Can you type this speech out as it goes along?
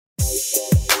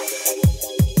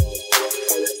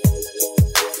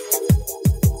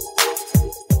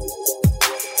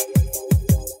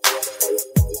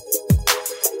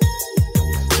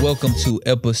welcome to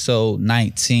episode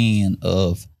 19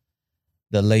 of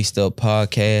the Laced Up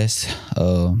Podcast.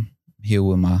 Here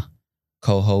with my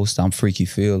co-host. I'm Freaky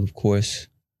Phil, of course.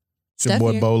 It's your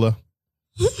boy Bola.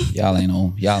 Y'all ain't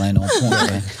on point,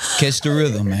 man. Catch the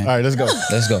rhythm, man. All right, let's go.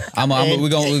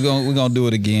 We're gonna do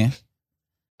it again.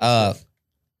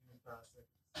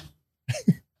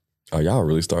 Oh, y'all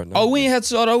really starting? Oh, we ain't had to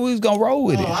start. We was gonna roll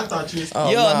with it. I thought you was...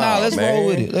 Let's roll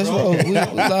with it. Let's roll. We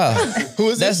live. Who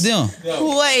is That's this?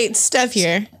 them. Wait, Steph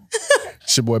here.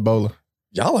 It's your boy Bola.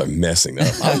 Y'all are messing up.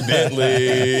 I'm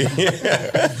Bentley.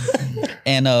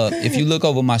 And if you look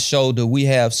over my shoulder, we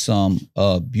have some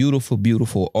beautiful,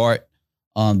 beautiful art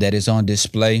that is on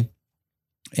display.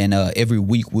 And every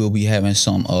week we'll be having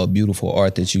some beautiful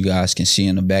art that you guys can see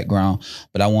in the background.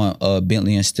 But I want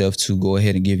Bentley and Steph to go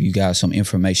ahead and give you guys some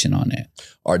information on that.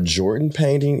 Our Jordan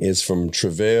painting is from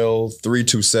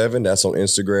Travell327. That's on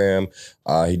Instagram.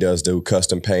 He does do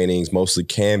custom paintings, mostly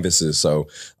canvases. So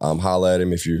holla at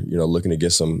him if you're looking to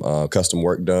get some custom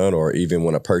work done, or even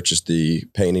want to purchase the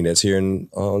painting that's here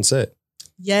on set.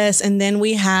 Yes, and then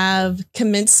we have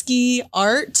Kaminsky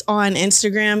Art on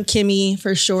Instagram, Kimmy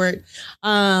for short.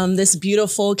 This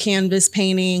beautiful canvas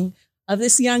painting of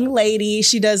this young lady.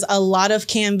 She does a lot of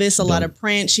canvas, a lot of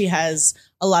print. She has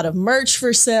a lot of merch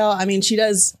for sale. I mean, she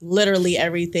does literally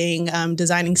everything,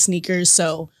 designing sneakers.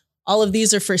 So all of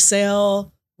these are for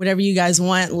sale. Whatever you guys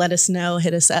want, let us know.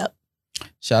 Hit us up.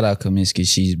 Shout out Kaminsky.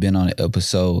 She's been on the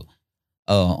episode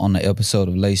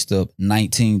of Laced Up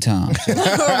 19 times. Right?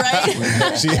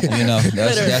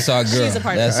 That's our girl. She's a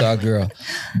part That's of our girl.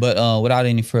 But without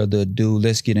any further ado,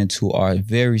 let's get into our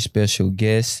very special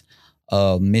guest,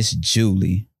 Miss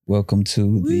Julie. Welcome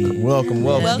to the... Welcome.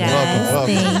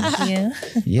 Thank you.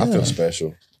 Yeah. I feel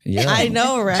special. Yeah. I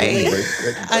know, right?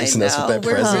 Gracing us with that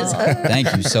presence.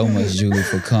 Thank you so much, Julie,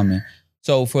 for coming.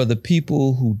 So for the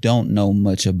people who don't know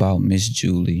much about Miss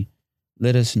Julie,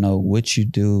 let us know what you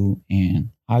do and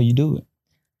how you do it.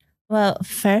 Well,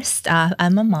 first off,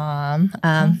 I'm a mom.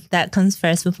 That comes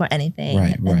first before anything.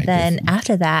 Right. And then Definitely.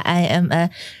 after that, I am a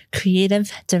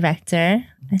creative director.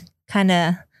 I kind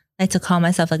of like to call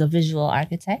myself like a visual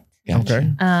architect.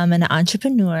 Okay. And an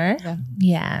entrepreneur.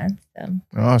 Yeah. So.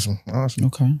 Awesome.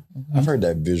 Okay. I've heard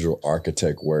that visual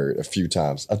architect word a few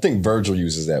times. I think Virgil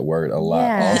uses that word a lot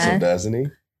Yeah. also, doesn't he?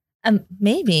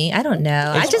 Maybe. I don't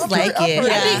know. I just like it.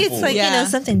 I think it's like,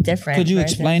 something different. Could you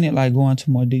explain it, like go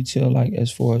into more detail, like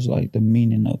as far as like the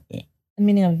meaning of it? The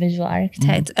meaning of visual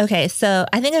architect. Mm-hmm. Okay, so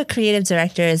I think a creative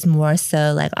director is more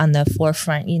so like on the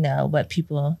forefront, what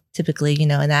people typically, in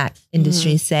that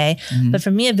industry say. Mm-hmm. But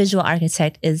for me, a visual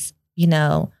architect is,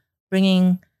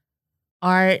 bringing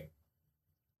art,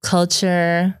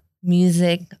 culture,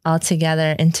 music all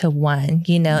together into one,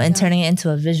 and turning it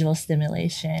into a visual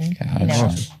stimulation,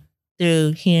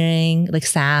 through hearing, like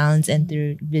sounds, and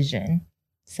through vision.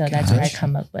 So that's where I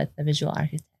come up with a visual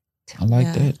architect. I like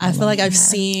that. I feel like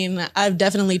I've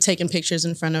definitely taken pictures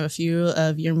in front of a few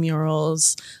of your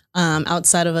murals,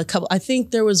 outside of a couple. I think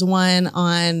there was one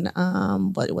on,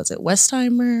 what was it,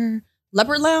 Westheimer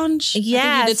Leopard Lounge?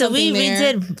 Yeah, so we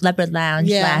did Leopard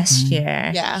Lounge last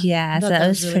year. Yeah, so that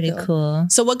was really pretty cool.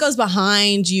 So what goes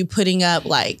behind you putting up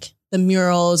like the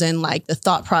murals and like the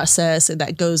thought process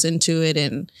that goes into it,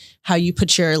 and how you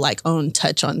put your like own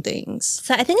touch on things?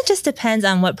 So I think it just depends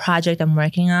on what project I'm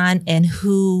working on and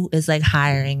who is like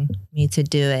hiring me to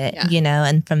do it,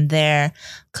 and from there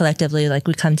collectively, like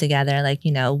we come together, like,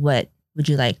 what would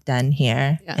you like done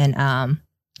here? Yeah. And,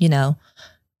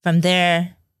 from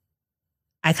there,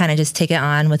 I kind of just take it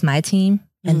on with my team,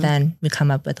 and then we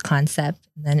come up with a concept,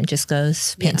 and then it just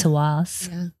goes paint to walls.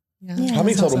 Yeah. How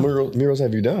many total murals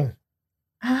have you done?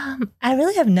 I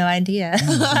really have no idea.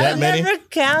 That many? Never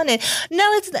counted. No,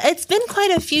 it's been quite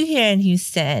a few here in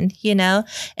Houston,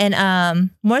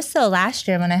 and more so last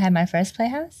year when I had my first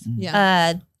playhouse.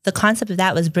 Yeah. The concept of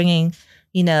that was bringing,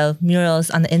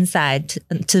 murals on the inside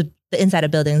to the inside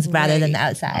of buildings rather than the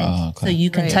outside. Oh, okay. So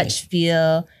you can touch,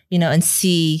 feel, and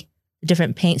see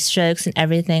different paint strokes and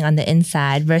everything on the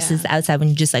inside versus the outside when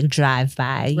you just like drive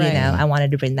by. I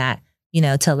wanted to bring that,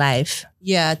 to life.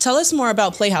 Yeah. Tell us more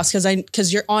about Playhouse,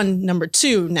 because you're on number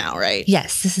 2 now, right?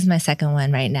 Yes, this is my second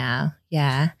one right now.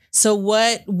 Yeah. So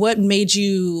what made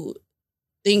you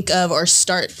think of or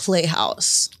start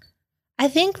Playhouse? I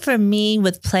think for me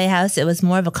with Playhouse, it was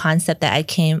more of a concept that I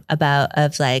came about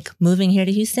of like moving here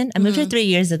to Houston. I moved here 3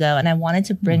 years ago, and I wanted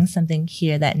to bring something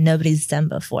here that nobody's done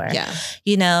before. Yeah.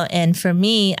 And for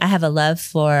me, I have a love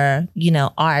for,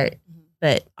 art,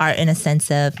 but art in a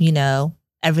sense of,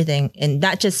 everything, and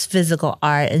not just physical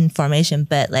art and formation,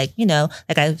 but like,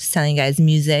 like I was telling you guys,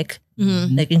 music,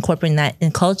 Mhm. like incorporating that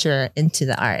in culture into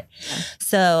the art.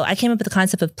 So I came up with the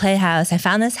concept of Playhouse. I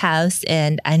found this house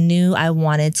and I knew I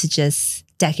wanted to just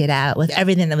deck it out with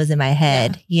everything that was in my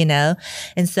head, you know?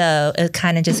 And so it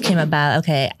kind of just came about,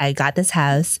 okay, I got this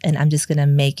house and I'm just going to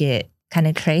make it kind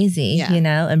of crazy, you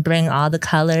know, and bring all the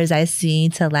colors I see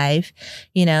to life,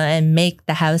 you know, and make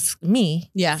the house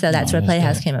me. Yeah. So that's where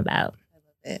Playhouse came about.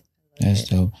 That's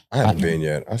dope. I haven't been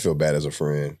yet. I feel bad as a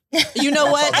friend. You know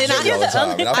what? And All the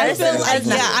time. And I feel like, I've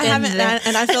not I been haven't, there.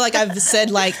 and I feel like I've said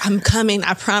like, I'm coming.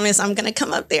 I promise I'm going to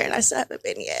come up there. And I still haven't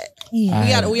been yet.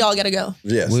 Yeah. We all got to go.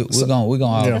 Yes. We're gonna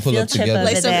all Yeah. pull up Field trip together. over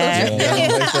Lace up there. field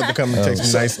trip. Make sure to come and take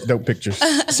some nice, dope pictures.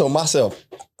 So myself,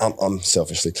 I'm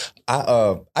selfishly,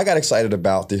 I got excited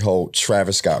about the whole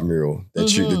Travis Scott mural that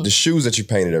the shoes that you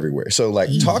painted everywhere. So like,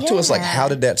 talk to us, like, how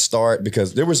did that start?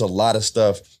 Because there was a lot of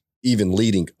stuff even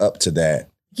leading up to that.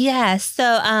 Yeah. So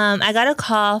I got a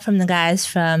call from the guys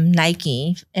from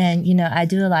Nike, and you know I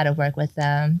do a lot of work with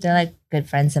them. They're like good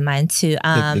friends of mine too.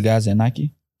 The guys at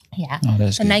Nike. Yeah. Oh,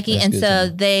 that's So good. Nike, That's and good so to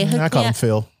know. they I hooked call me him up.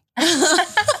 Phil.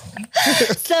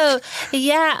 So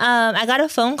I got a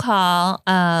phone call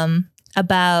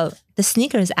about the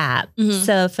sneakers app.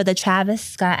 So for the Travis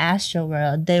Scott Astro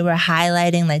World, they were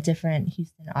highlighting like different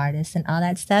Houston artists and all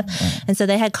that stuff. And so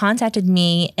they had contacted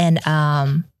me, and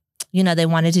you know, they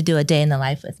wanted to do a day in the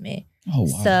life with me. Oh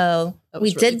wow. So That we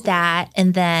was really did cool. that.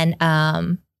 And then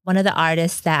one of the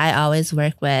artists that I always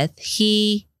work with,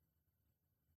 he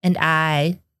and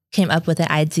I came up with an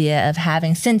idea of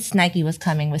having, since Nike was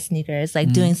coming with sneakers,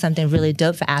 like doing something really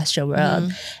dope for Astro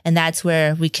World. And that's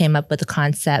where we came up with the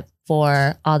concept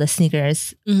for all the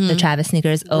sneakers, the Travis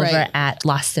sneakers over Right. at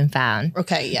Lost and Found.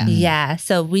 Okay. Yeah. Yeah.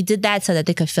 So we did that so that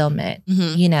they could film it,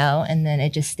 you know, and then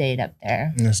it just stayed up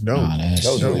there. That's dope. Oh, that's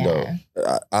That was really Yeah.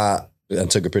 dope. I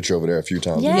took a picture over there a few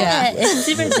times. Yeah, Yeah. it's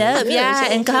super dope. Yeah,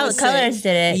 so and cool to Colors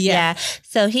did it. Yeah. Yeah.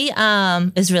 So he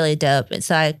is really dope.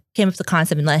 So I came up with the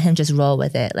concept and let him just roll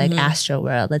with it, like Astro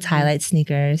World. Let's highlight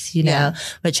sneakers, you know,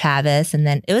 with Travis. And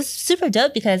then it was super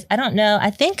dope because I don't know. I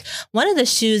think one of the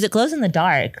shoes, it glows in the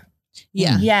dark.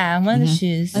 Yeah. Yeah, one of the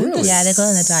shoes. Really? Yeah, they glow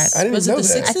in the dark. I didn't Was know it the that.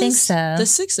 sixes? I think so. The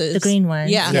sixes. The green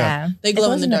ones. Yeah. Yeah. They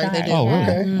glow in glows the dark. They do. Oh, Yeah.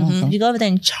 okay. Mhm. Okay. You go over there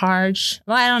and charge.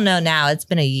 Well, I don't know now. It's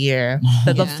been a year.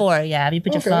 But Yeah. before, yeah, if you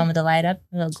put your Okay. phone with the light up,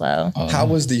 it'll glow. How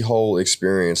was the whole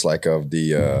experience like of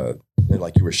the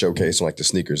like you were showcasing like the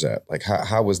sneakers app? Like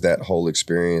how was that whole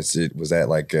experience? Was that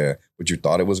like what you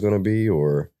thought it was going to be,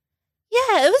 or?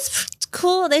 Yeah, it was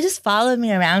cool. They just followed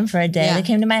me around for a day. Yeah. They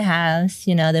came to my house.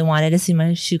 You know, they wanted to see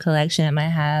my shoe collection at my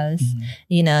house,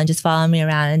 you know, and just followed me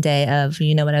around a day of,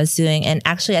 you know, what I was doing. And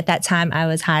actually at that time I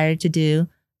was hired to do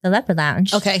the Leopard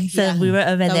Lounge. Okay. So yeah. we were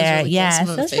over That was there. really cool. Yeah. Some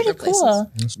So of it my was pretty favorite places.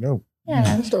 cool. That's dope. Yeah.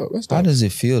 That's dope. That's How dope. does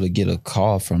it feel to get a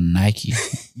call from Nike?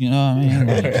 You know what I mean?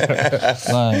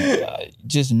 Like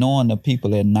just knowing the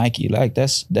people at Nike, like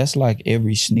that's like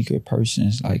every sneaker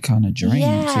person's like kind of dream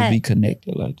Yeah. to be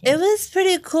connected like that. It was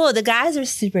pretty cool. The guys are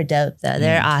super dope though.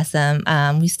 They're awesome.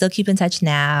 We still keep in touch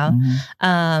now.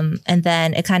 And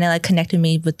then it kind of like connected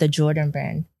me with the Jordan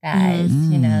brand guys,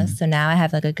 you know. So now I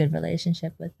have like a good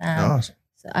relationship with them. Awesome.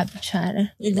 So I've been trying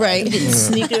to Right. get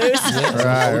sneakers.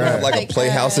 Right, We have right. like a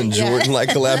Playhouse and Yeah. Jordan like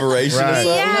collaboration or Right.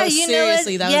 something. Yeah, No, you know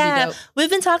seriously, what? that would be Yeah, dope. we've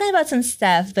been talking about some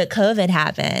stuff, but COVID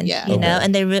happened. Yeah. You know, Okay.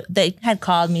 and they had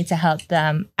called me to help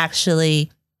them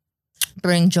actually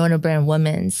bring Jordan Brand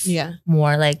women's Yeah.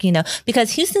 more, like, you know,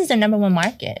 because Houston's their number one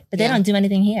market, but they Yeah. don't do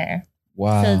anything here.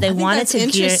 Wow. So they I think wanted that's to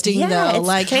interesting gear, though. it's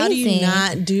Like, how do you crazy.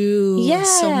 not do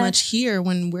so Yeah. much here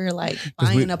when we're like 'Cause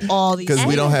we- buying up all these? Because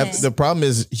we don't have, Anything. the problem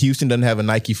is Houston doesn't have a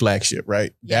Nike flagship,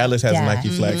 right? Dallas has a Yeah. Nike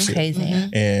Mhm. flagship. Crazy. Mhm.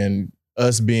 And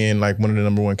us being like one of the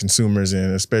number one consumers,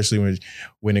 and especially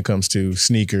when it comes to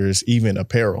sneakers, even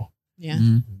apparel, Yeah.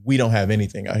 Mhm. we don't have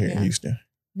anything out here in Yeah. Houston.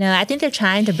 No, I think they're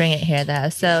trying to bring it here though.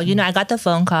 So, you know, I got the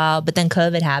phone call, but then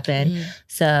COVID happened. Mhm.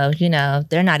 So, you know,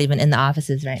 they're not even in the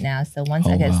offices right now. So once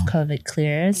Oh, I guess wow. COVID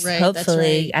clears, Right, that's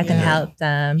hopefully right. I can Yeah. help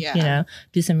them, Yeah. you know,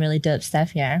 do some really dope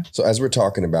stuff here. So as we're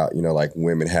talking about, you know, like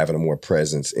women having a more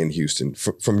presence in Houston,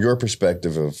 from your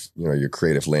perspective of, you know, your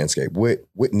creative landscape, what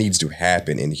needs to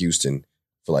happen in Houston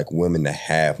for like women to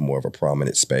have more of a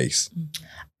prominent space?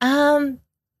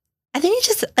 I think it's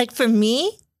just like for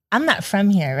me, I'm not from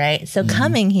here, right? So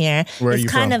coming here, Where are it's you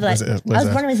kind from? of like What's I was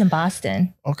that? born and raised in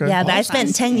Boston. Okay. Yeah, but I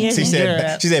spent 10 years She in said,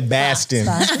 Europe. she said Baston.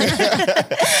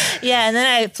 Yeah, and then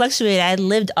I fluctuated. I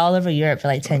lived all over Europe for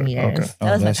like 10 years. Okay. That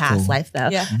Oh, was my that's past cool. life though.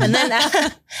 Yeah. And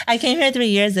then I came here 3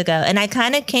 years ago, and I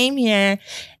kind of came here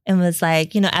and was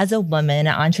like, you know, as a woman,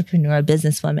 an entrepreneur,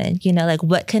 businesswoman, you know, like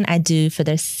what can I do for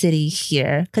the city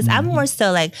here? Because I'm more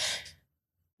so like,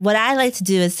 what I like to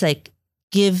do is like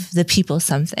give the people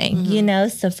something, you know?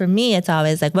 So for me, it's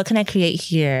always like, what can I create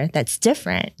here that's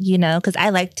different, you know? Because I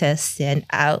like to stand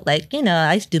out, like, you know,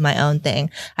 I like to do my own thing.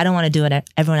 I don't want to do what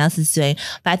everyone else is doing.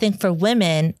 But I think for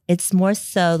women, it's more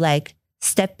so like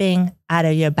stepping out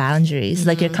of your boundaries,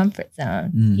 like your comfort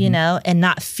zone, you know, and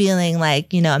not feeling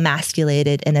like, you know,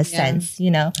 emasculated in a sense, you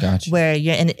know, where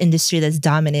you're in an industry that's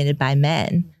dominated by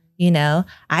men, you know?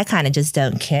 I kind of just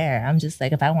don't care. I'm just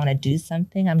like, if I want to do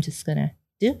something, I'm just going to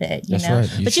do it, you know? Right.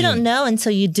 But you don't know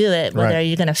until you do it whether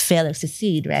you're gonna fail or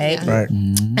succeed, right? Right.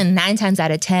 And 9 times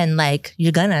out of 10, like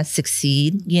you're gonna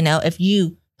succeed, you know, if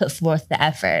you put forth the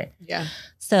effort. Yeah.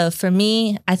 So for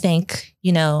me, I think,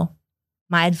 you know,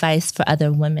 my advice for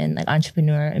other women, like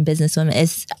entrepreneur and business women,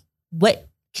 is what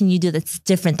can you do that's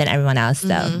different than everyone else,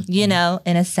 though? You know,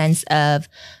 in a sense of,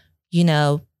 you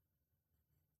know,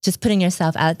 just putting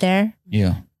yourself out there.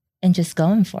 Yeah. And just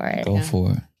going for it. Go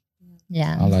for it.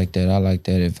 Yeah. I like that. I like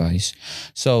that advice.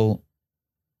 So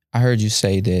I heard you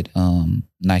say that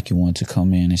Nike wanted to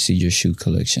come in and see your shoe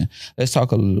collection. Let's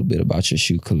talk a little bit about your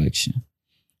shoe collection.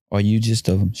 Are you just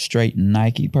a straight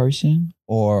Nike person,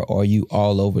 or are you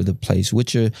all over the place?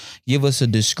 Give us a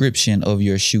description of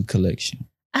your shoe collection.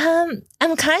 I'm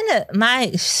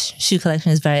my shoe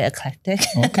collection is very eclectic.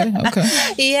 Okay.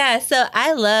 Yeah. So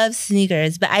I love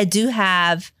sneakers, but I do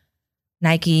have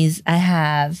Nikes, I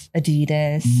have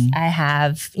Adidas, I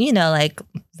have, you know, like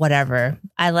whatever.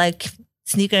 I like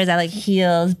sneakers, I like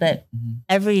heels, but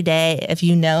every day, if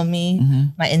you know me,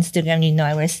 my Instagram, you know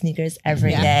I wear sneakers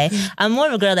every day. I'm more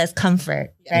of a girl that's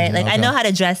comfort, right? Like I know how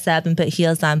to dress up and put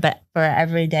heels on, but for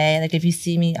every day, like if you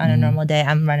see me on a normal day,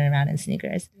 I'm running around in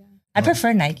sneakers. I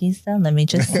prefer Nikes though. Let me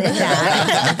just say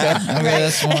that. Okay,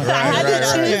 that's one. I had to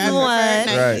choose one.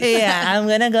 Right. Yeah, I'm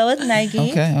gonna go with Nike.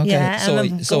 Okay. Yeah,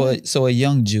 So a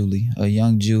young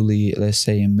Julie, let's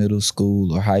say in middle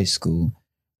school or high school,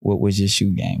 what was your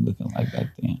shoe game looking like back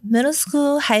then? Middle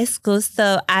school, high school.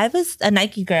 So I was a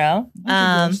Nike girl.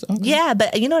 Yeah,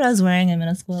 but you know what I was wearing in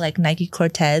middle school? Like Nike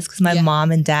Cortez, because my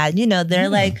mom and dad, you know, they're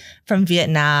like from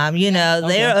Vietnam, you know,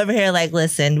 they were over here like,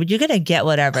 listen, you're going to get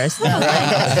whatever. So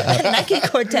like, Nike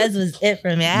Cortez was it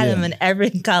for me. I had them in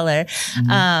every color.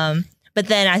 But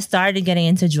then I started getting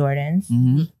into Jordans,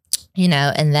 you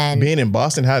know, and then. Being in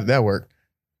Boston, how did that work?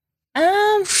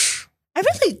 I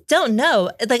really don't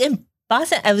know. Like in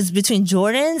Boston, I was between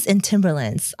Jordans and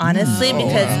Timberlands, honestly,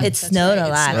 because it snowed a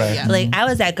lot. Right. Like I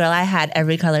was that girl. I had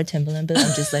every color Timberland boot.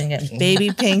 I'm just looking at baby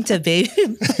pink to baby.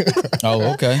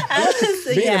 Oh, okay.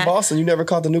 Being in Boston, you never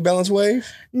caught the New Balance wave?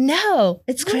 No,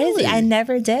 it's crazy. I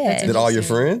never did. Did all your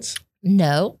friends?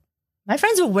 No. My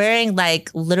friends were wearing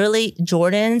like literally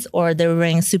Jordans, or they were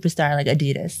wearing Superstar, like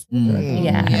Adidas.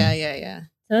 Yeah.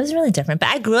 So it was really different. But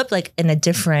I grew up like in a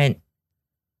different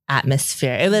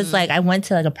atmosphere. It was like I went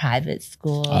to like a private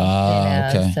school, you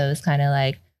know, so it was kind of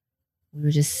like we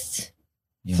were just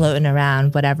floating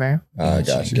around, whatever.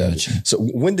 Got you. So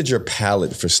when did your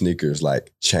palette for sneakers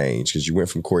like change? Because you went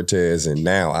from Cortez, and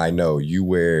now I know you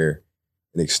wear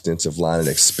an extensive line of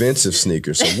expensive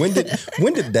sneakers. So when did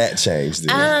that change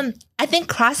then? I think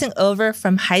crossing over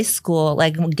from high school,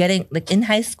 like getting like in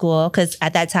high school, because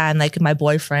at that time, like my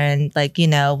boyfriend, like, you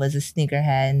know, was a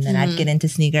sneakerhead, and then I'd get into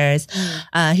sneakers.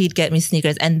 He'd get me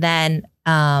sneakers. And then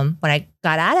when I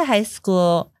got out of high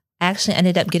school, I actually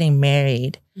ended up getting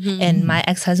married, and my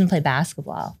ex-husband played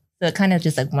basketball. So it kind of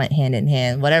just like went hand in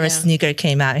hand. Whatever sneaker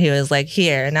came out, he was like,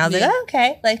 here. And I was like, oh,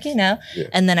 okay. Like, you know.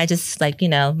 And then I just like, you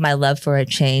know, my love for it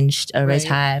changed over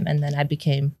time. And then I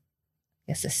became,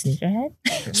 I guess, a sneakerhead.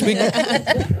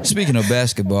 Speaking of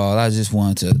basketball, I just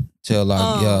wanted to tell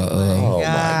our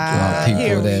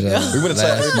people that we would have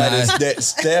told everybody that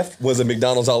Steph was a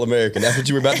McDonald's All-American. That's what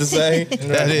you were about to say?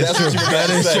 That's true. That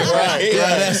is true. Right.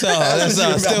 Yeah, that's all.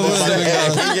 Still was a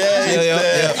McDonald's.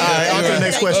 Yeah. All right, on to the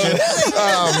next question.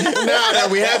 Now that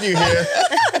we have you here,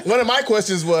 one of my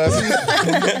questions was,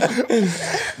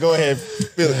 go ahead,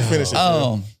 finish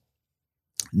it.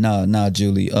 No,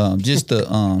 Julie. Just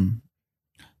how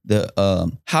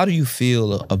do you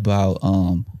feel about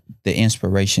the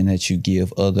inspiration that you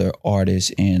give other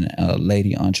artists and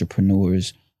lady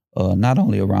entrepreneurs, not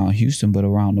only around Houston but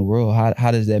around the world?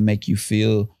 How does that make you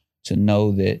feel to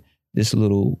know that this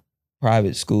little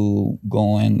private school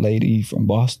going lady from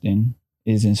Boston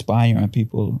is inspiring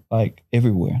people like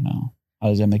everywhere now? How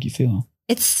does that make you feel?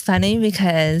 It's funny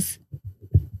because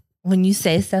when you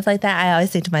say stuff like that, I always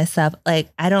think to myself, like,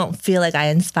 I don't feel like I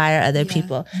inspire other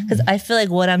people, because I feel like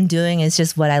what I'm doing is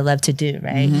just what I love to do,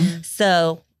 right?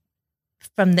 So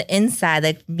from the inside,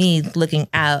 like me looking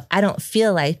out, I don't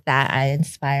feel like that I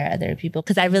inspire other people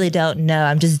because I really don't know.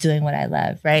 I'm just doing what I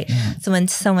love, right? So when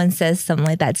someone says something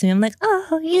like that to me, I'm like, oh,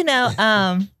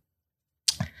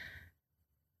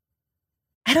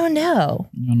 I don't know.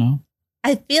 You know?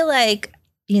 I feel like,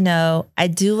 I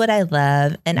do what I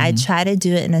love and I try to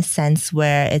do it in a sense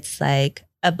where it's like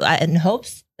in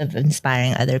hopes of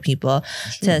inspiring other people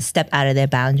to step out of their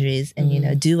boundaries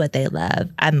and, do what they love.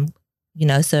 I'm,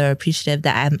 so appreciative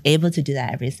that I'm able to do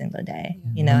that every single day.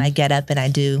 I get up and I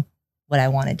do what I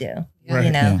want to do,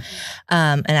 and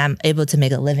I'm able to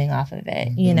make a living off of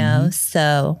it,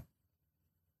 so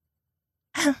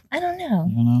I don't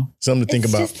know. Something to think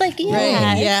about. Just like,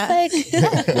 I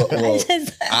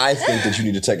think that you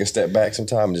need to take a step back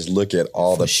sometime and just look at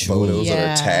all the photos that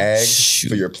are tagged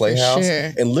for your playhouse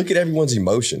and look at everyone's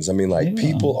emotions. I mean, like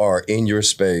people are in your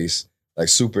space, like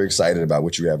super excited about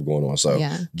what you have going on. So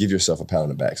give yourself a pat on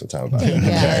the back sometime about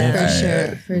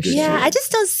it. For sure. Yeah, I just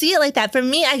don't see it like that. For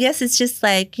me, I guess it's just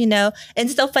like, and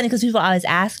it's so funny because people always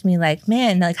ask me like,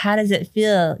 man, like, how does it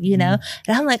feel? And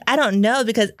I'm like, I don't know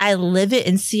because I live it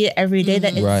and see it every day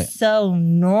that it's so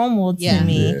normal to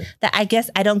me that I guess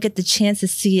I don't get the chance to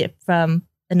see it from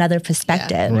another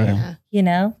perspective,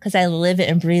 because I live it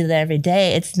and breathe it every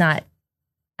day. It's not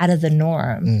out of the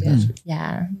norm.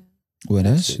 Yeah. Well,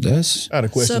 that's. I had a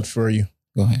question for you.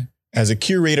 Go ahead. As a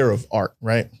curator of art,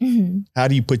 right? How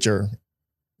do you put your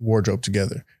wardrobe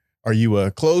together? Are you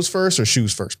a clothes first or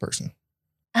shoes first person?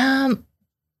 So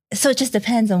it just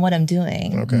depends on what I'm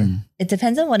doing. Okay. It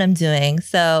depends on what I'm doing.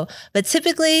 So, but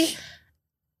typically,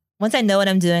 once I know what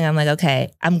I'm doing, I'm like,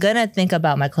 okay, I'm gonna think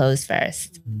about my clothes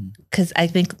first. Because I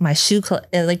think my shoe,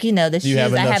 the shoes,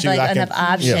 I have like enough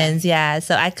options. Yeah.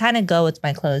 So I kind of go with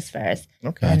my clothes first.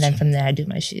 Okay. And then from there, I do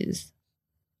my shoes.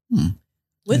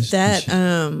 With that,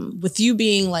 with you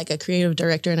being like a creative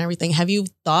director and everything, have you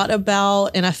thought about,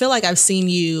 and I feel like I've seen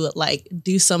you like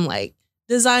do some like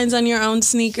designs on your own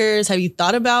sneakers. Have you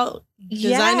thought about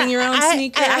designing your own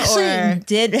sneaker? I actually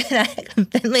did, and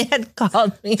Bentley had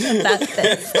called me about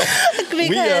this.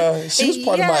 She was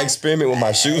part of my experiment with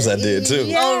my shoes I did too.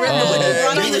 Yeah. Oh,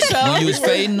 really? On the show? When you was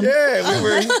fading them?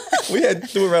 Yeah, we had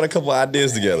threw around a couple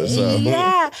ideas together. So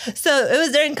so it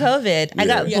was during COVID. I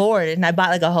got bored and I bought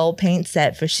like a whole paint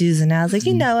set for shoes, and I was like,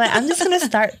 you know what? I'm just gonna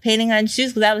start painting on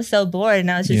shoes because I was so bored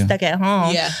and I was just stuck at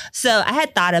home. Yeah. So I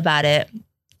had thought about it.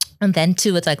 And then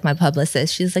too, with like my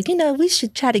publicist, she's like, we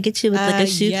should try to get you with like a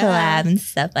shoe collab and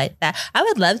stuff like that. I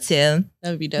would love to. That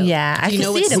would be dope. Yeah, I can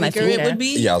see it in my future. It would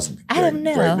be? Yeah, I don't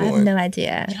know. I have no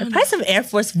idea. Probably some Air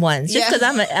Force Ones, just because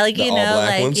I'm ones?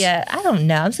 I don't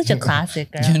know. I'm such a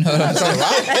classic girl. You know what I'm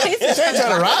saying? She ain't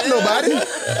trying to rob nobody.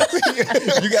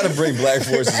 You got to bring Black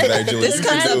Forces back, Julie. This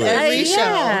comes up every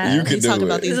show. You can do talk it.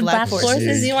 about these Black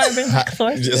Forces. You want to bring Black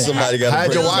Forces? Just somebody got to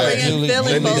bring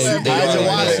Hide your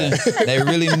wallet. They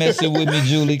really messing with me,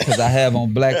 Julie, because I have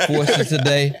on Black Forces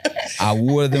today. I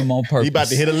wore them on purpose. You about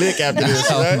to hit a lick after this,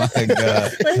 Oh right? my God.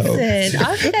 Listen,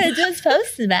 all you gotta do is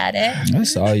post about it.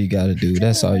 That's all you gotta do.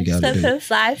 That's all you gotta So do. put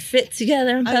 5 fit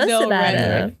together and post about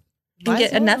it. You can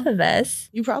get enough of us.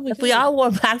 You probably If we all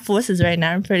wore Black Forces right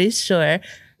now, I'm pretty sure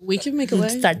we can make a way.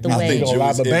 start the I wave.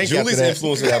 think Julie's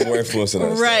influence will have more influence than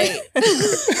us. Right.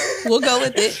 We'll go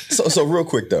with it. So real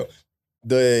quick though,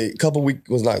 a couple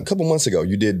months ago,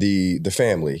 you did the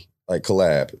family like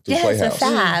collab through Playhouse with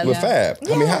Fab. with Fab.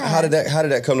 I mean, how did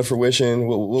that come to fruition?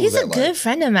 What was He's that a like? good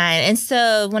friend of mine. And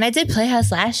so when I did Playhouse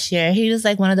last year, he was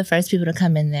like one of the first people to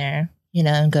come in there,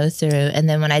 and go through. And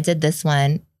then when I did this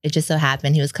one, it just so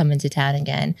happened he was coming to town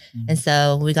again. And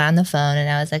so we got on the phone and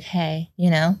I was like, hey,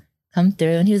 come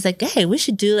through. And he was like, hey, we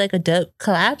should do like a dope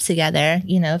collab together,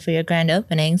 for your grand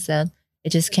opening. So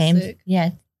it just came. Sick. Yeah.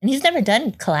 And he's never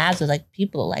done collabs with like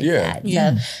people like that.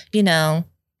 Yeah. So,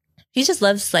 he just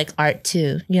loves like art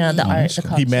too. The art, the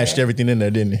culture. He matched everything in there,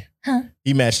 didn't he? Huh?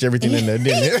 He matched everything in there,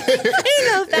 didn't he?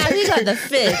 Fab, he got the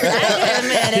fit. I get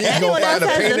mad. If anyone else has the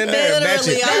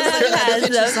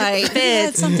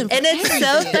fit, and it's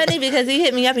so funny because he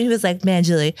hit me up and he was like, man,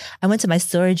 Julie, I went to my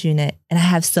storage unit and I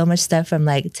have so much stuff from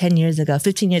like 10 years ago,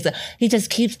 15 years ago. He just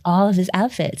keeps all of his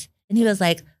outfits. And he was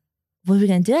like, what are we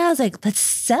going to do? I was like, let's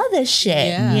sell this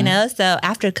shit, So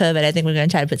after COVID, I think we're going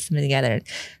to try to put something together and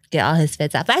get all his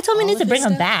fits out. But I told him he needs to bring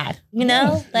them back, He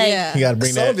got to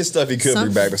bring Some of his stuff he could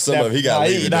bring back, but some of it he got to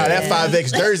leave. That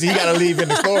 5X jersey, he got to leave in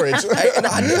the storage.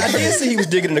 I did see he was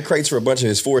digging in the crates for a bunch of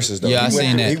his forces, though. Yeah, I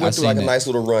seen that. He went through like a nice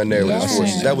little run there with his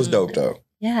forces. That was dope, though.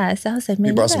 Yeah, so I was like,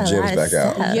 man, He brought some gems back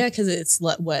out. Yeah, because it's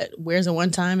what wears it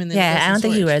one time and then I don't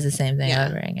think he wears the same thing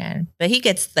over again. But he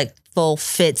gets like full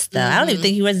fits though. I don't even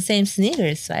think he wears the same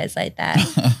sneakers twice like that.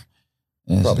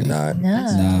 Probably not. No,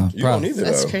 Nah, You don't probably. either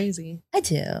That's though. crazy. I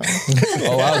do.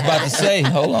 Oh, I was about to say,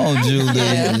 hold on, Julie.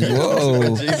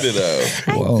 Whoa. Either though.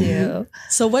 I Whoa. do.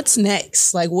 So what's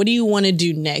next? Like, what do you want to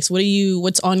do next?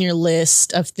 What's on your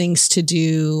list of things to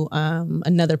do?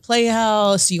 Another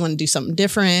playhouse? You want to do something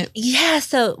different? Yeah.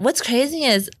 So what's crazy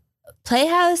is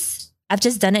Playhouse. I've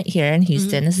just done it here in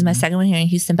Houston. This is my second one here in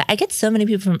Houston, but I get so many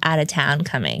people from out of town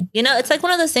coming. You know, it's like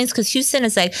one of those things because Houston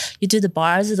is like you do the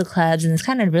bars or the clubs, and there's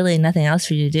kind of really nothing else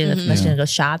for you to do unless you're gonna go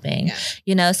shopping. Yeah.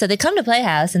 You know, so they come to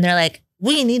Playhouse and they're like,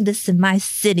 we need this in my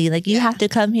city. Like, you have to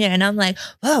come here. And I'm like,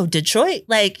 whoa, Detroit?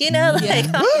 Like, you know, like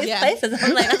all these places.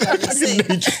 I'm like,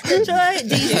 Detroit,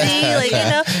 DC, like, you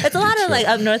know, it's a lot of like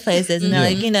up north places. And they're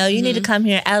like, you know, you need to come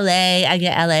here. LA, I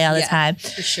get LA all the time.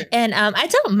 For sure. And I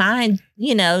don't mind,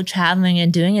 you know, traveling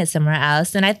and doing it somewhere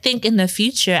else. And I think in the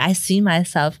future, I see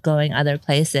myself going other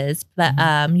places. But,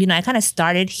 you know, I kind of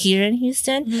started here in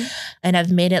Houston and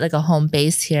I've made it like a home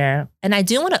base here. And I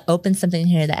do want to open something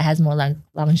here that has more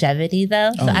longevity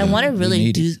though. So I want to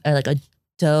really do like a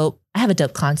dope, I have a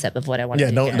dope concept of what I want to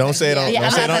do. Don't say it on Yeah,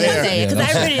 I'm not don't going say to it on say air. it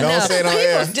because I already know. Don't say it on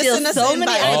air. People steal Just so many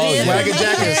invite ideas. Swagger from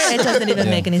jackets. here. It doesn't even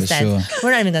make any for sense. sure.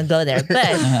 We're not even going to go there.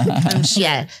 But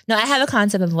yeah, no, I have a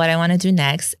concept of what I want to do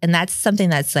next. And that's something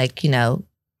that's like, you know,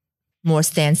 more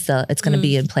standstill. It's going to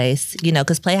be in place, you know,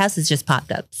 because Playhouse is just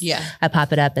popped up. Yeah. I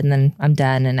pop it up and then I'm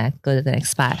done and I go to the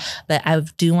next spot. But I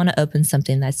do want to open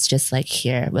something that's just like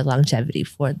here with longevity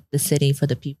for the city, for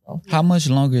the people. How much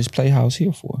longer is Playhouse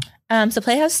here for? So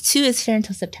Playhouse 2 is here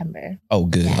until September. Oh,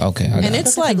 good. Yeah. Okay. I And got it.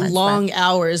 it's That's like a month long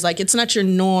hours. Like it's not your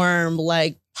norm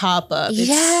like pop up.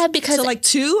 Yeah, because so like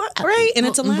 2, right? And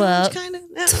it's a lounge well, kind of.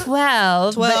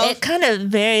 12, 12. but it kind of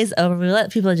varies over. We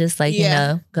let people just like, you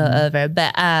know, go over.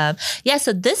 But yeah,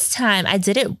 so this time I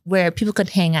did it where people could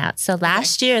hang out. So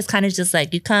last year it's kind of just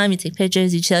like you come, you take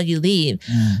pictures, you chill, you leave.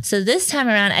 So this time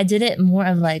around I did it more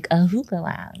of like a hookah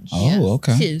lounge. Oh,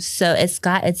 okay. Too. So it's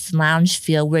got its lounge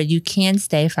feel where you can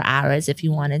stay for hours if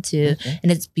you wanted to.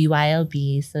 And it's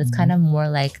BYOB. So it's kind of more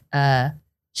like a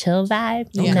chill vibe,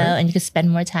 you know, and you can spend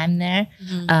more time there.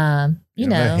 You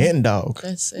know. Hen dog.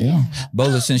 That's it. Yeah.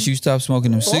 Bola, since you stopped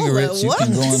smoking them cigarettes, you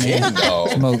can go in there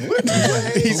and smoke.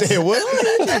 He said what?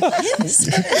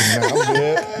 Nah, I'm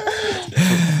good.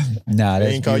 Nah, They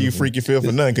that's ain't call you beautiful. Freaky Phil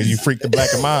for nothing because you freaked the black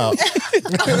and mild.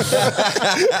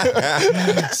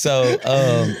 So,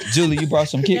 Julie, you brought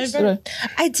some kicks today?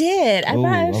 I did. I Ooh,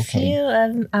 brought a okay.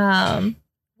 few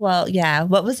well, yeah,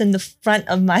 what was in the front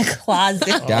of my closet.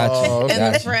 Gotcha. Oh, okay.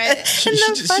 And the Gotcha. front.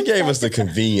 She gave us the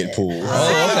convenient pool. They're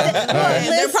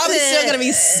probably still gonna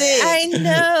be sick. I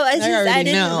know. I already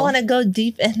didn't know. want to go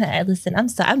deep in there. Listen, I'm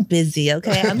sorry. I'm busy.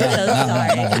 Okay, I'm so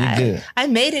sorry. No, you good. I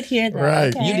made it here. Though,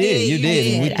 Right. okay? You did. You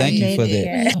did. And we I thank you made for it that.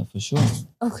 here. Yeah, for sure.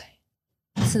 Okay.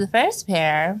 So the first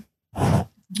pair,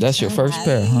 That's your first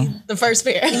pair, huh? The first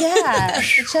pair. yeah,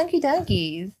 the Chunky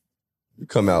Dunkies. You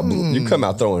come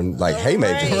out throwing like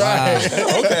haymakers. Right.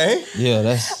 Okay. Yeah,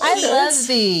 that's I love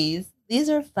these. These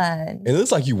are fun. It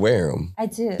looks like you wear them. I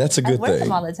do. That's a good I wear thing.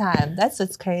 them all the time. That's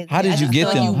what's crazy. How did I you just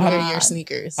get feel them? like You wear wow. your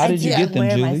sneakers. How did you I get them,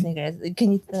 wear my Julie? sneakers.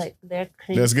 Can you like they're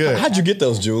crazy? That's good. How'd you get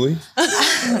those, Julie?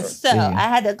 So I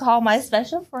had to call my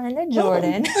special friend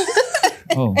Jordan.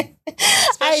 Oh,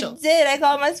 Special. I did. I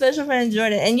called my special friend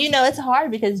Jordan, and you know it's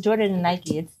hard because Jordan and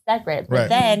Nike it's separate. But Right.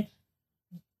 then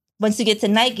once you get to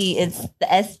Nike, it's the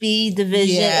SB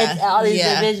division. Yeah. It's all these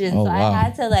Yeah. divisions. Oh, so wow. I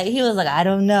had to he was like, I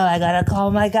don't know. I gotta call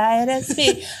my guy at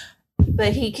SB.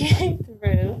 But he came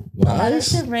through.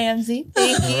 Nice. Shout out to Ramsey.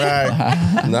 Thank you.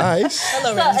 Right. Nice.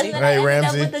 Hello, So, Ramsey. and then Hey, I ended up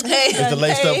Ramsey. with the Hey. It's the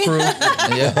laced up crew.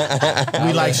 yeah.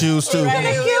 We like shoes too. Right,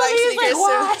 Yeah, we he like was sneakers,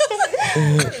 why?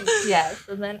 Yeah,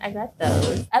 so then I got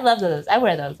those. I love those. I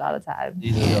wear those all the time.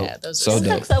 Yeah, those So are Those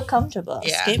dope. look so comfortable.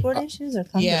 Yeah. Skateboarding shoes are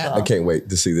comfortable. Yeah. I can't wait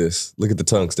to see this. Look at the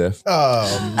tongue, Steph.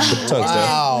 Oh, Look at the tongue,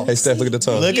 wow. Steph. Hey, Steph, look at the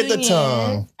tongue. Look at the Union.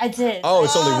 tongue. I did. Oh,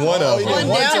 it's only one of you them. did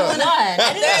One down, tongue. one One.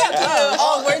 I didn't have two.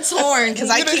 Oh, we're torn because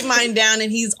I keep mine down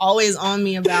and he's always on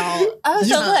me about. Oh,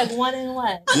 so like 1 and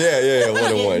 1. Yeah, one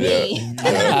and one. Yeah.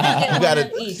 You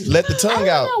gotta let the I tongue don't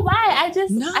out. know why. I kept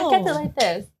No. it like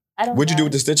this. I don't. What'd you do know.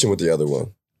 with the stitching with the other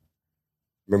one?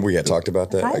 Remember we had talked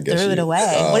about that? I threw it away.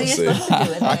 Oh, What are you see. supposed to do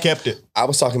with it? I kept it I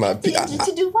was talking about. Did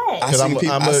you do what? I because seen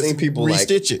people. I seen people like,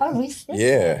 restitch it. Oh, restitch.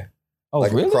 yeah, Oh,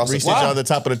 like really? across the Restitch on the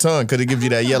top of the tongue because it gives you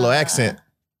that yellow accent.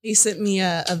 He sent me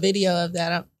a video of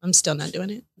that. I'm still not doing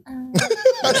it.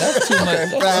 That's too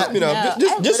much. You know, No, just a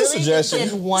I literally suggestion.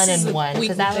 Did 1 This is and a 1 because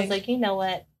weekly I was thing. like, you know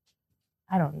what?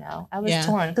 I don't know. I was Yeah.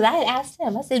 torn because I had asked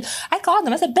him. I called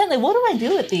him. I said, Bentley, what do I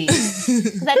do with these?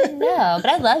 Because I didn't know, but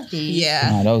I love these. Yeah.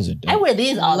 Nah, those are I dope. wear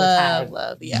these all the time.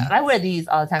 Love, yeah. I wear these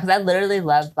all the time because I literally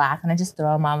love black, and I just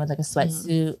throw them on with like a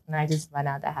sweatsuit, and I just run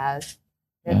out the house.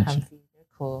 They're Gotcha. comfy. They're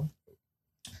cool.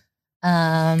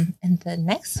 And the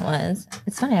next ones,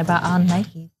 it's funny. I bought all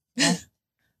Nike.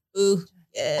 Ooh,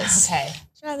 yes. Okay.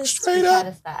 Try this. Straight Try up.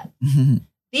 to stop.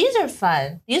 These are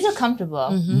fun. These are comfortable.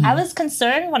 Mhm. I was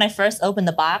concerned when I first opened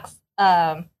the box.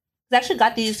 I actually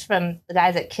got these from the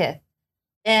guys at Kith,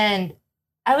 and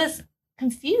I was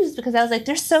confused because I was like,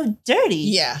 they're so dirty.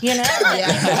 Yeah. You know? Yeah.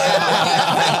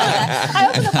 I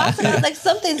opened the box and I was like,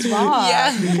 something's wrong.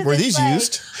 Yeah. Because Were it's these like-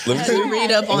 used? Let me I had see. to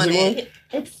read up on it.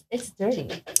 It's dirty.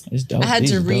 It's dope. I had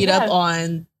These to are read dope. up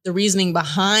on the reasoning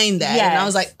behind that. And I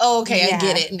was like, oh, okay, I Yeah.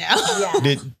 get it now. Yeah.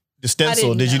 Did the stencil?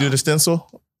 didn't Did you know. do the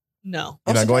stencil? No,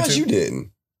 I'm You're not going surprised to? you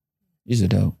didn't. These are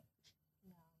dope.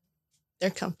 they're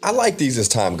comfy. I like these as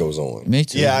time goes on. Me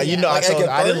too. Yeah, you know, Like, I at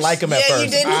didn't first? like them at Yeah, you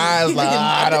first. didn't. I was like,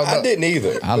 I don't know. I didn't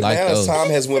either. I But like now those. as time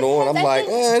has went on, I'm like,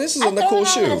 this is I a throw cool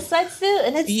it on in a shoe. sweatsuit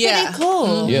and it's Yeah. pretty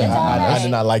cool. Yeah, It's all I right. did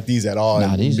not like these at all. Nah,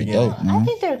 in the these are beginning. dope, I man.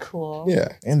 think they're cool. Yeah.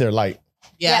 And they're light.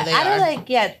 Yeah, they I are. don't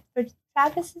like, for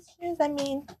Travis's shoes, I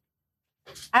mean,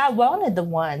 I wanted the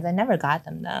ones. I never got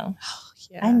them though.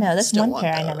 Yeah, I know, that's still one want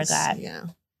pair I never those. got. Yeah.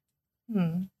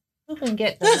 Who can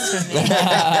get those for me?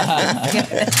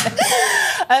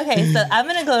 Okay, so I'm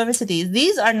gonna go over to these.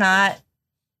 These are not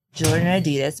Jordan or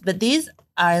Adidas, but these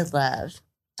I love.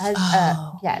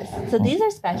 Oh. Yes. So these are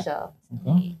special.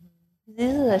 Okay.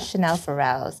 These are the Chanel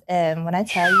Pharrells, and when I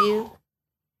tell you,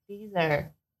 these are.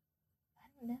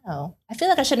 I don't know. I feel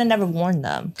like I should have never worn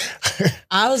them.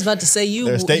 I was about to say They're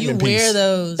a you statement wear piece.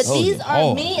 those. But Oh, these yeah. are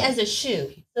Oh. me as a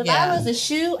shoe. So if Yeah. I was a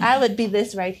shoe, I would be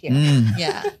this right here. Mm.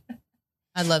 Yeah,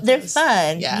 I love. They're those.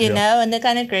 fun, Yeah. you Yeah. know, and they're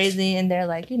kind of crazy and they're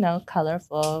like,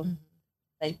 colorful. Mhm.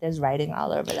 Like there's writing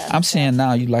all over them. I'm saying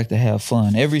now you like to have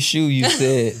fun. Every shoe you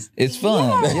said it's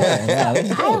fun. Yeah. Yeah, that's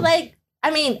dope.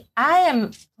 I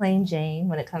am plain Jane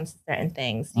when it comes to certain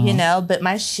things, Uh-huh. but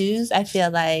my shoes, I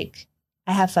feel like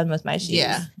I have fun with my shoes.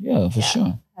 Yeah. Yeah, for sure.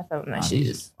 I have fun with my Nah, these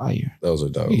shoes. are fire. Those are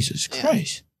dope. Jesus Yeah.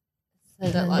 Christ. So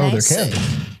That the like- Oh, they're next canvas.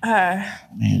 are-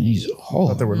 Man, these are I hard.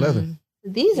 thought they were leather. Mhm.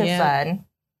 these are Yeah. fun.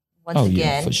 Once Oh, again.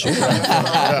 yeah, for sure.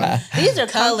 These are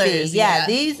Colors, colors. Yeah, yeah.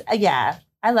 these,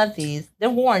 I love these. They're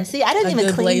worn. See, I didn't A even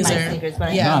good clean my blazer. sneakers when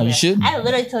I Yeah. got No, you here. shouldn't. I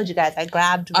literally told you guys, I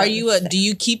grabbed Are one you? Do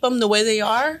you keep them the way they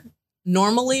are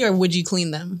normally, or would you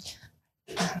clean them?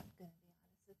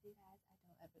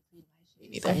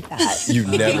 like that. You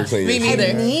never clean Me your neither.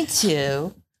 shoes. I need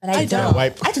to, but I I don't. don't.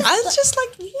 Wipe. I just, I just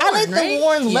like. I like right? the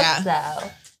worn look Yeah. though.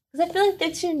 Because I feel like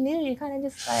they're too new. You kind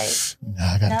of just like, Nah,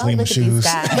 I gotta no, clean my look at these shoes.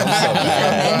 guys.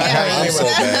 I'm so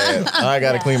bad. I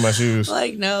gotta clean my shoes.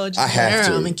 Like no, just I have wear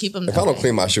to. them and keep them. If I don't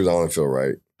clean my shoes, I don't feel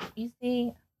right. You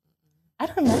see, I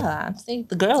don't know. I'm seeing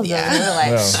the girls Yeah. over there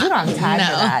like, No. we don't have time No.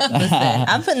 for that. Listen,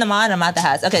 I'm putting them on. I'm at the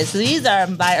house. Okay, so these are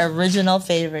my original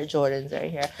favorite Jordans right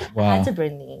here. I Wow. had to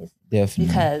bring these Definitely.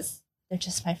 because they're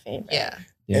just my favorite. Yeah.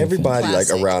 Everybody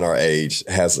Classic. like around our age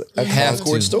has a Have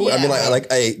Concord to. story. I mean, Yeah. like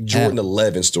a Jordan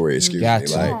 11 story. Excuse Got me.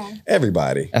 to. Like Yeah.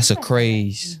 everybody. That's a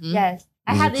craze. Mhm. Yes.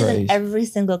 I These have are these in crazy. every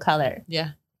single color. Yeah.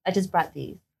 I just brought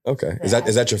these. Okay. Is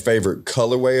that your favorite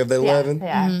colorway of the 11?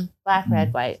 Yeah. Mhm. Black,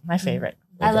 red, white. My favorite.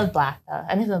 I Okay. love black though.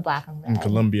 Anything with black and In red.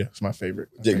 Columbia, it's my favorite.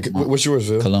 Yeah, what's yours,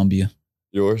 Phil? Columbia.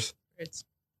 Yours? It's-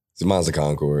 So mine's a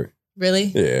Concord. Really?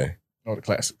 Yeah. All the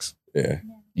classics. Yeah.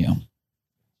 Yeah.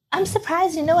 I'm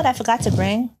surprised. You know what I forgot to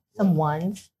bring? Some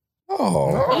ones.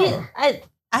 Oh.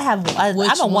 I'm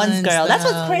Which a ones ones, girl. That's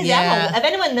what's though? crazy. Yeah. If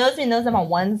anyone knows me, knows I'm a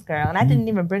ones girl, and I didn't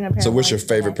even bring a pair. So of what's your ones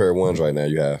favorite today. pair of ones right now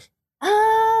you have?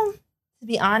 To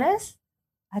be honest,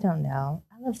 I don't know.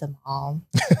 I love them all.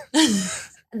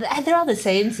 They're all the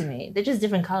same to me. They're just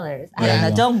different colors. I don't Yeah.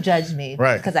 know. Don't judge me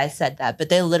Right. because I said that, but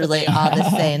they're literally But they all the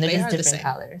are. same. They're They just are the different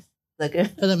same. colors. Like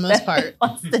if For the most part.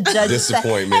 wants to judge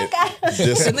Disappointment.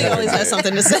 Finley always has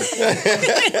something to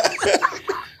say.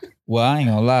 Well, I ain't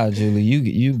gonna lie, Julie.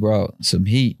 You brought some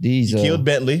heat. These Killed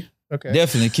Bentley. Okay.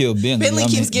 definitely killed Bentley. Bentley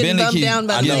keeps getting bumped down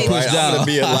by I know, Bentley. right? I'm gonna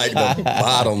be at like the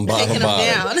bottom. Taking them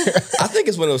down. I think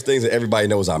it's one of those things that everybody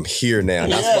knows I'm here now.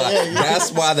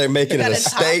 That's why they're making it Gotta a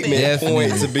top it. statement Definitely.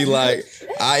 point to be like,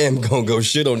 I am gonna go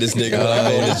shit on this nigga when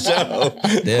I'm on the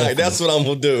show. Like that's what I'm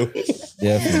gonna do.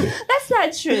 Definitely. That's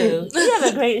not true. You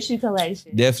have a great shoe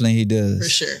collection. Definitely he does. For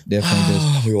sure. Definitely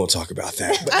does. We won't talk about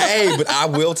that. But hey, but I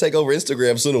will take over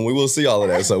Instagram soon and we will see all of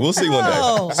that. So we'll see one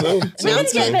Oh. day. Soon, We're gonna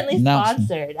get Bentley No.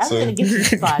 sponsored. I'm So- gonna get you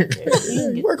sponsored. You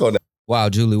can get- Work on that. Wow,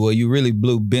 Julie, well, you really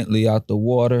blew Bentley out the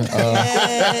water.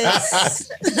 Yes.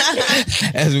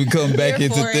 As we come back Here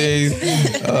into for things,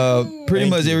 pretty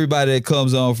much everybody that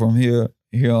comes on from here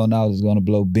on out is going to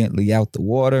blow Bentley out the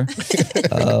water.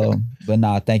 But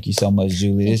nah, thank you so much,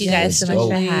 Julie. Thank This you guys is so dope,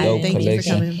 much for having dope me. Thank you for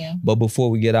collection. coming. Thank you. But before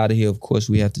we get out of here, of course,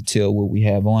 we have to tell what we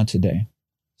have on today.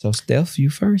 So, Steph, you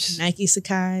first. Nike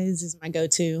Sakai's is my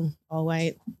go-to. All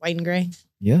white and gray.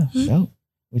 Yeah, dope.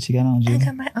 What you got on, I Julie?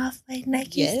 got my off-white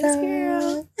Nike Yes, stuff.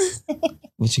 girl.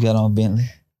 What you got on, Bentley?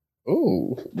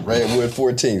 Ooh, Redwood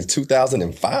 14,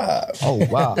 2005. Oh,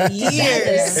 wow.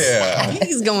 Years. Yeah.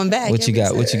 He's going back. What you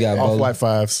got? What you got, Off Bolo? white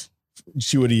fives.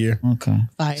 Shoe of the year. Okay.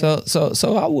 Fire. So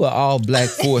I wear all black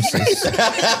forces.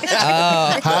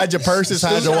 Hide your purses,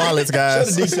 hide your wallets, Show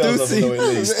guys. the details of it, though, at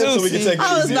least. So we can take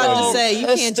I was it easy about on to you. say, you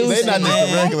That's can't stupid. just They not just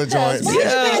the regular joints.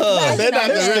 Yeah. They're not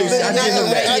the regular. I give them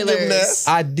that. I give them that.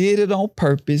 I did it on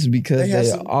purpose because They have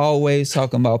they're some- always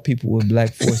talking about people with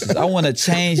black forces. I want to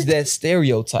change that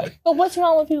stereotype. But what's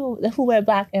wrong with people who wear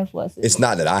black Air Forces? It's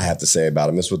not that I have to say about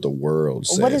them. It's what the world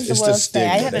says. What does the it's world the say?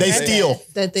 I stigma. haven't They heard steal.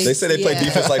 that They say they play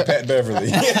defense like Pat Beverly.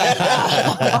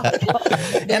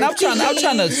 And I'm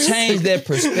trying to change that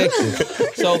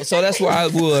perspective. So that's why I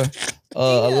wore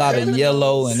a lot of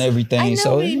yellow and everything. I know,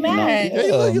 so we mad.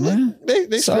 yeah, man.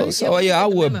 They So I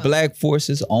wore black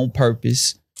forces on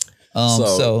purpose.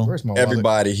 So Where's my wallet?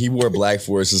 Everybody, he wore black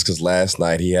forces because last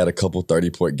night he had a couple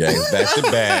 30-point games back to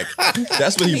back.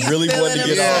 That's what he really wanted to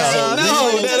get off. So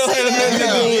No, we that don't have nothing to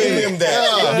do will with give it. him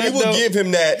that. We will give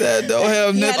him that. that don't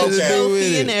have He had nothing a to do trophy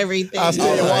with and it. everything. I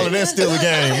steal your wallet and steal the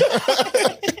game.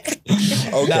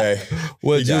 Okay.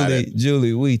 Well, You got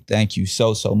Julie, we thank you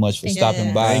so much for Thank stopping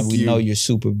you. by. Thank We you. know you're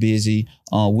super busy.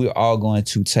 We're all going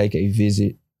to take a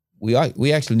visit. We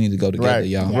actually need to go together, Right,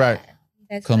 y'all. right.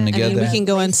 That's Come fine. together. I mean, we can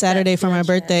go on Saturday for my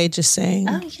birthday, just saying.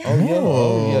 Oh, yeah.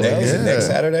 Oh, Is it next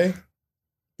Saturday?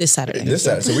 This Saturday. This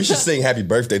Saturday. So we should sing happy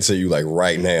birthday to you like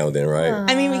right now then, right?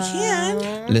 I mean, we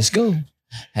can. Let's go.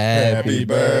 Happy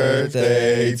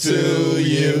birthday to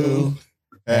you.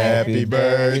 Happy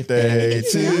birthday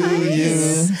to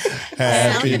you.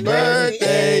 Happy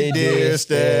birthday, dear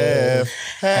Steph.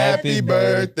 Happy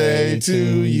birthday to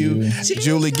you.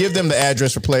 Julie, give them the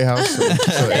address for Playhouse.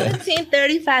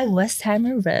 1735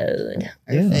 Westheimer Road.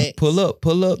 Yeah. Perfect.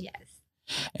 Pull up. Yes.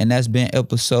 And that's been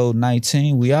episode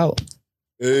 19. We out.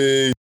 Hey.